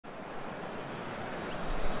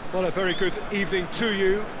Well, a very good evening to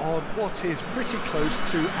you on what is pretty close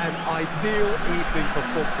to an ideal evening for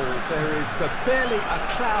football. There is barely a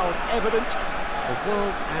cloud evident. The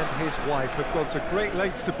world and his wife have gone to great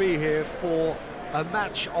lengths to be here for a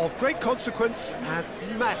match of great consequence and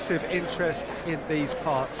massive interest in these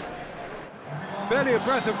parts. Barely a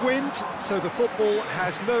breath of wind, so the football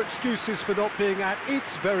has no excuses for not being at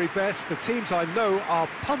its very best. The teams I know are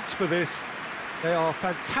pumped for this. They are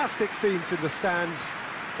fantastic scenes in the stands.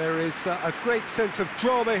 There is a great sense of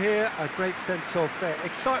drama here, a great sense of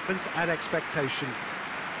excitement and expectation.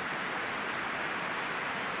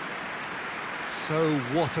 So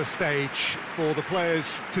what a stage for the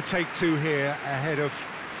players to take to here ahead of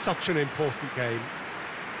such an important game.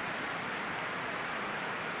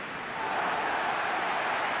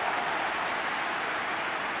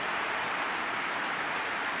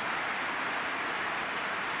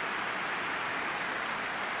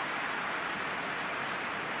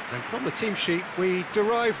 And from the team sheet, we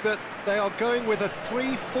derive that they are going with a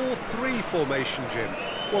 3-4-3 formation, Jim.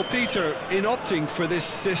 Well, Peter, in opting for this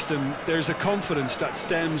system, there's a confidence that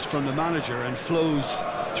stems from the manager and flows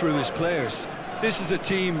through his players. This is a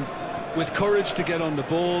team with courage to get on the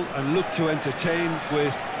ball and look to entertain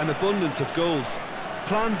with an abundance of goals.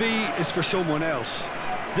 Plan B is for someone else.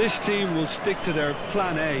 This team will stick to their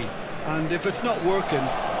plan A, and if it's not working,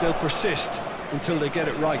 they'll persist until they get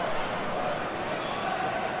it right.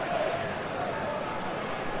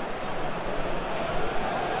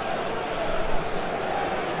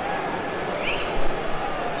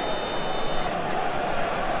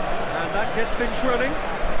 Gets things running.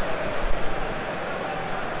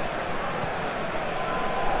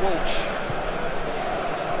 Walsh.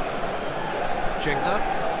 Jingler.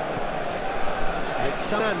 It's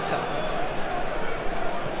Sananta.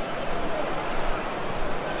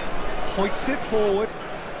 Hoists it forward.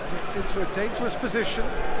 Gets into a dangerous position.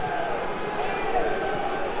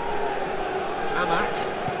 Amat.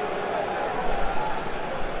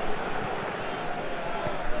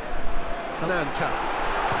 Sananta.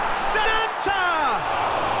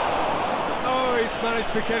 Oh, he's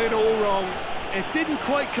managed to get it all wrong. It didn't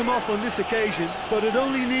quite come off on this occasion, but it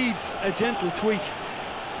only needs a gentle tweak.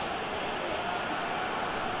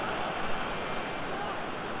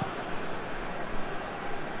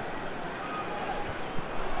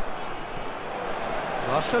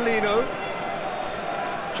 Marcelino.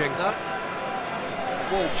 Jingler.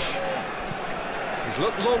 Walsh. He's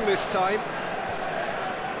looked long this time.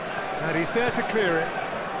 And he's there to clear it.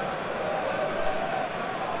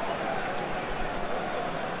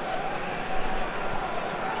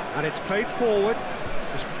 And it's played forward,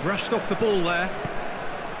 just brushed off the ball there.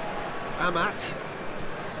 Amat.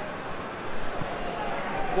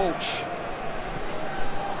 Walsh.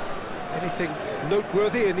 Anything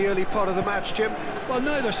noteworthy in the early part of the match, Jim? Well,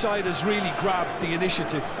 neither side has really grabbed the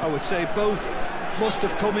initiative, I would say. Both must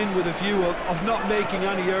have come in with a view of not making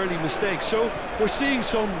any early mistakes. So we're seeing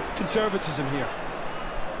some conservatism here.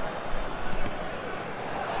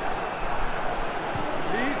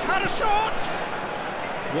 He's had a shot!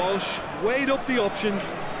 Walsh weighed up the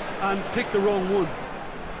options and picked the wrong one.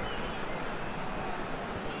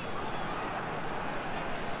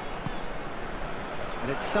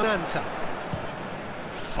 And it's Sananta.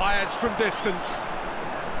 Fires from distance.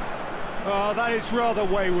 Oh, that is rather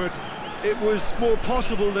wayward. It was more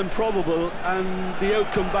possible than probable, and the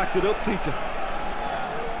outcome backed it up, Peter.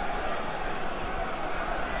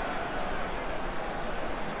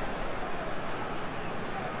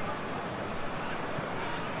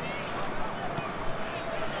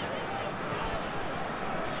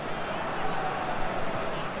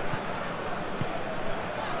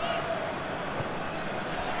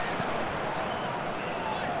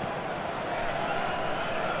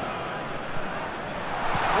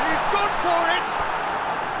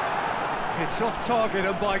 It's off target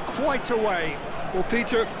and by quite a way. Well,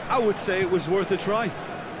 Peter, I would say it was worth a try.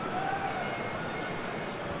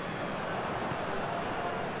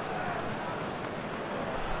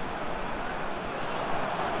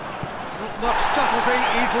 Not much subtlety,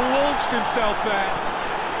 he's launched himself there.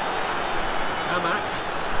 Amat.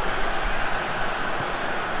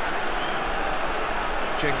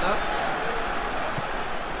 Jingler.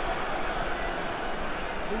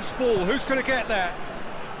 Who's ball? Who's going to get there?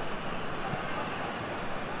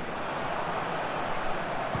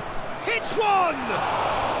 Hits one!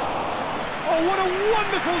 Oh, what a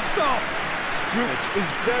wonderful stop! Struch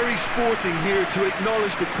is very sporting here to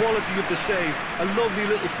acknowledge the quality of the save. A lovely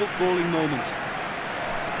little footballing moment.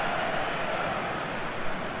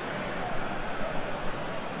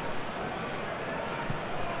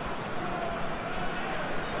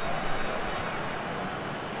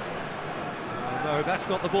 No, that's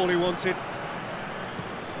not the ball he wanted.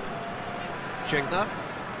 Jengna.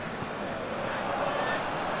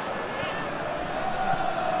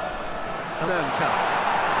 Sananta.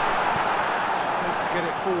 Supposed to get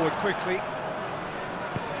it forward quickly.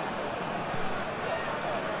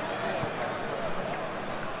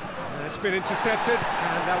 And it's been intercepted,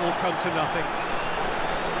 and that will come to nothing.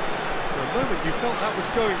 For a moment you felt that was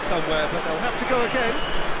going somewhere, but they'll have to go again.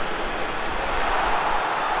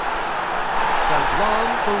 How long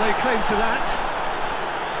will they claim to that?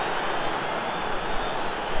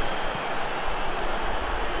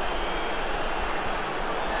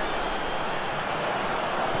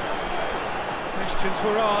 Questions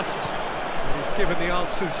were asked, and he's given the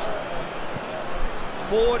answers.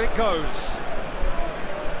 Forward it goes.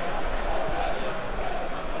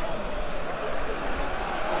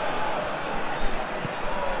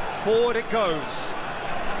 Forward it goes.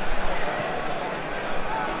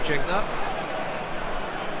 Jengna.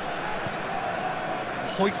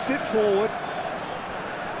 Hoists it forward.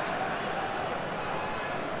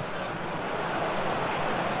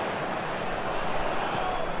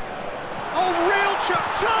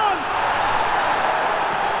 Chance!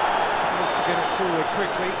 Supposed to get it forward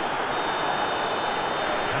quickly.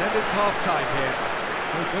 And it's half-time here.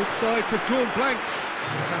 So both sides have drawn blanks.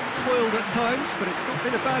 They have toiled at times, but it's not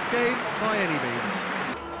been a bad game by any means.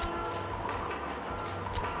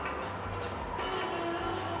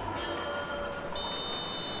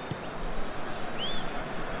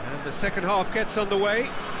 And the second half gets underway.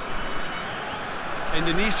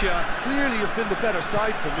 Indonesia clearly have been the better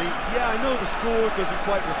side for me. Yeah, I know the score doesn't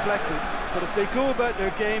quite reflect it, but if they go about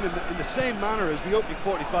their game in the same manner as the opening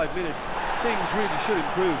 45 minutes, things really should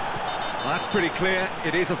improve. Well, that's pretty clear.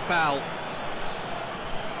 It is a foul.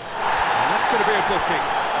 And that's going to be a booking.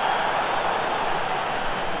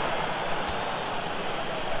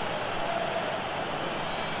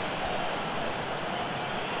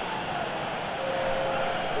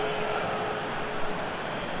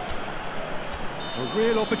 A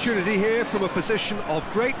real opportunity here from a position of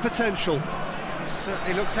great potential.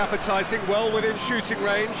 Certainly looks appetising, well within shooting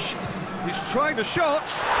range. He's trying the shot.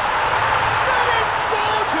 That is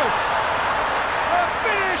gorgeous! A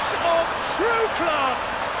finish of true class!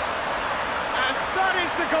 And that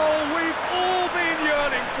is the goal we've all been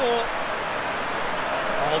yearning for.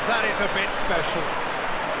 Oh, that is a bit special.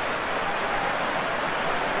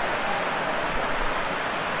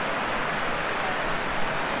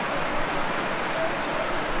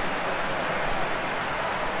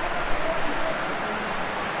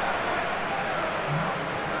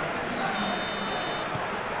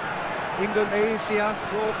 Indonesia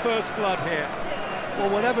draw first blood here. Well,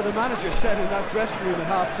 whatever the manager said in that dressing room at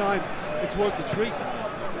half-time, it's worth the treat.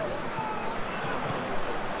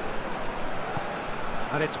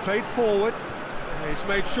 And it's played forward. He's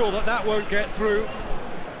made sure that that won't get through.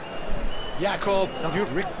 Jakob.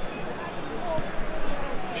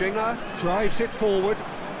 Jengna drives it forward.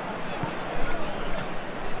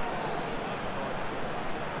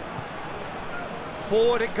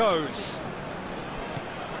 Forward it goes.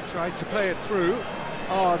 Tried to play it through.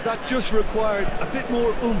 Oh, that just required a bit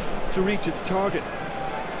more oomph to reach its target.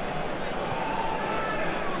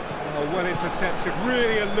 Oh, well intercepted,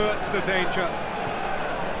 really alert to the danger.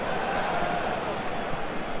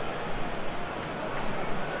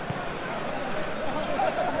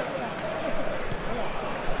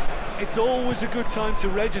 It's always a good time to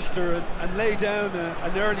register and lay down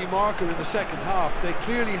an early marker in the second half. They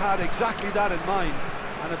clearly had exactly that in mind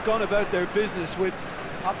and have gone about their business with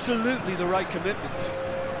absolutely the right commitment.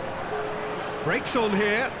 Breaks on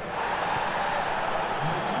here.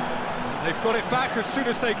 They've got it back as soon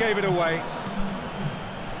as they gave it away.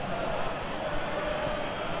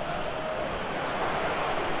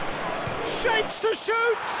 Shapes to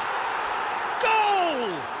shoot!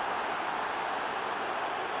 Goal!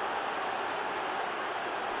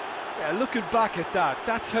 Yeah, looking back at that,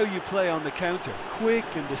 that's how you play on the counter. Quick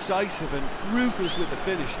and decisive and ruthless with the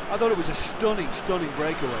finish. I thought it was a stunning, stunning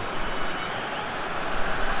breakaway.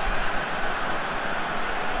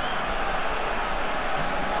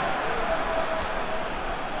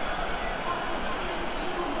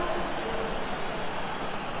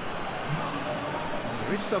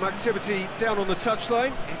 There is some activity down on the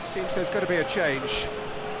touchline. It seems there's going to be a change.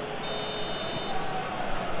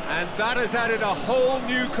 And that has added a whole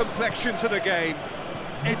new complexion to the game.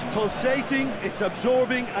 It's pulsating, it's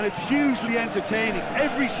absorbing, and it's hugely entertaining.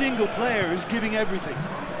 Every single player is giving everything.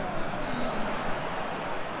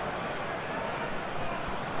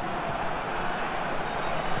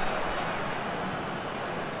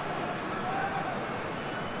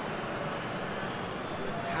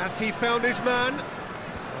 Has he found his man?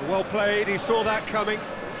 Well played, he saw that coming.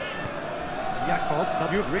 Jakobs,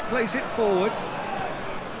 replays it forward.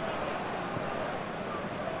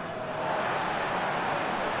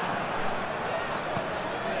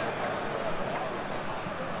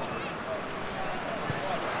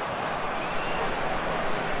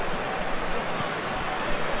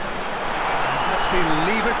 That's been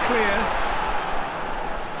levered clear.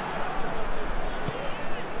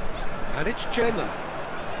 And it's Jenner.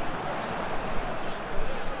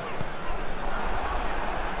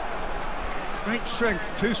 Great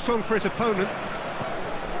strength, too strong for his opponent.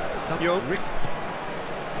 He's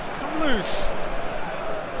come loose.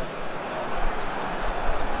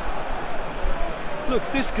 Look,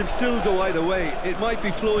 this can still go either way. It might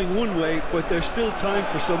be flowing one way, but there's still time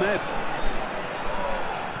for some ebb.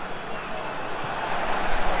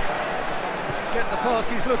 Just get the pass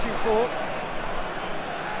he's looking for.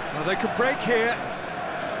 Now they could break here.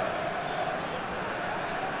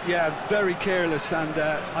 Yeah, very careless, and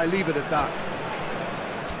I leave it at that.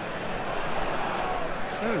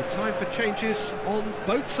 So, time for changes on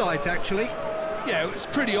both sides, actually. Yeah, it was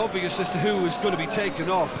pretty obvious as to who was going to be taken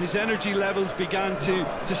off. His energy levels began to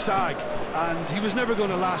sag, and he was never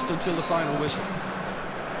going to last until the final whistle.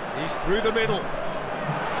 He's through the middle.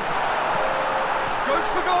 Goes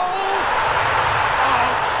for goal!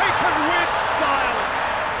 Oh, taken with style!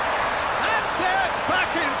 And they're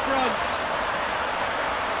back in front!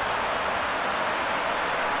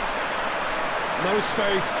 No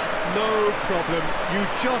space, no problem. You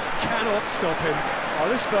just cannot stop him. Oh,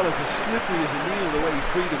 this fella's as slippery as a needle the way he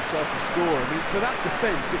freed himself to score. I mean, for that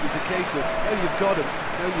defence, it was a case of, now you've got him,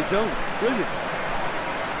 now you don't. Brilliant.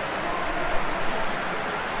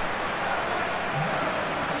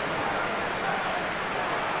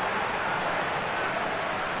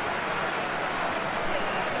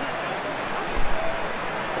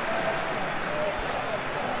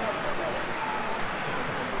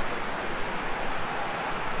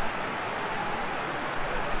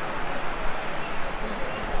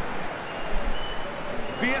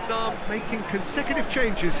 Vietnam making consecutive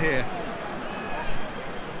changes here.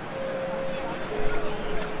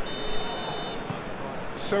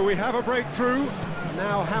 So we have a breakthrough.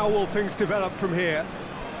 Now how will things develop from here?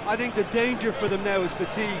 I think the danger for them now is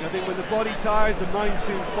fatigue. I think when the body tires, the mind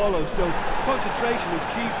soon follows. So concentration is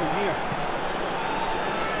key from here.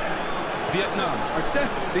 Vietnam are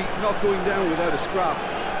definitely not going down without a scrap.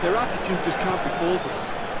 Their attitude just can't be faulted.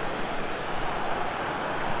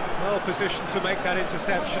 Well positioned to make that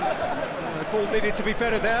interception. The ball needed to be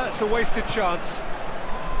better there, it's a wasted chance.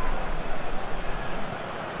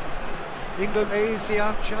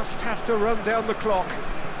 Indonesia just have to run down the clock.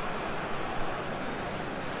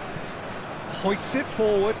 Hoists it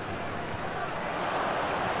forward.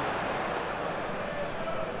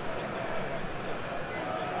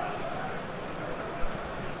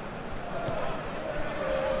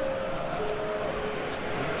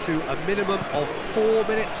 To a minimum of 4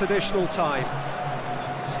 minutes additional time.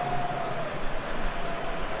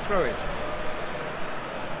 Throw in.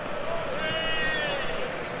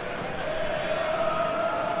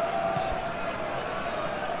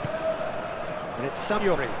 And it's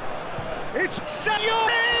Sanyori. It's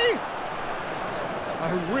Sanyori!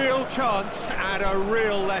 A real chance and a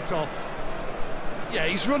real let-off. Yeah,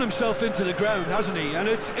 he's run himself into the ground, hasn't he? And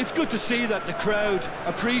it's good to see that the crowd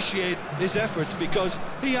appreciate his efforts, because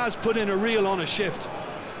he has put in a real honest shift.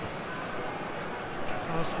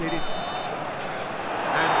 Pass needed.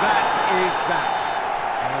 And that is that.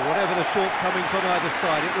 Whatever the shortcomings on either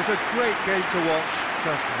side, it was a great game to watch,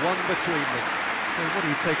 just one between them. So what do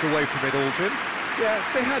you take away from it all, Jim? Yeah,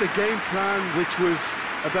 they had a game plan which was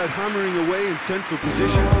about hammering away in central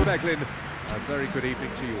positions. Beglin, a very good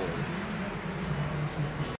evening to you all.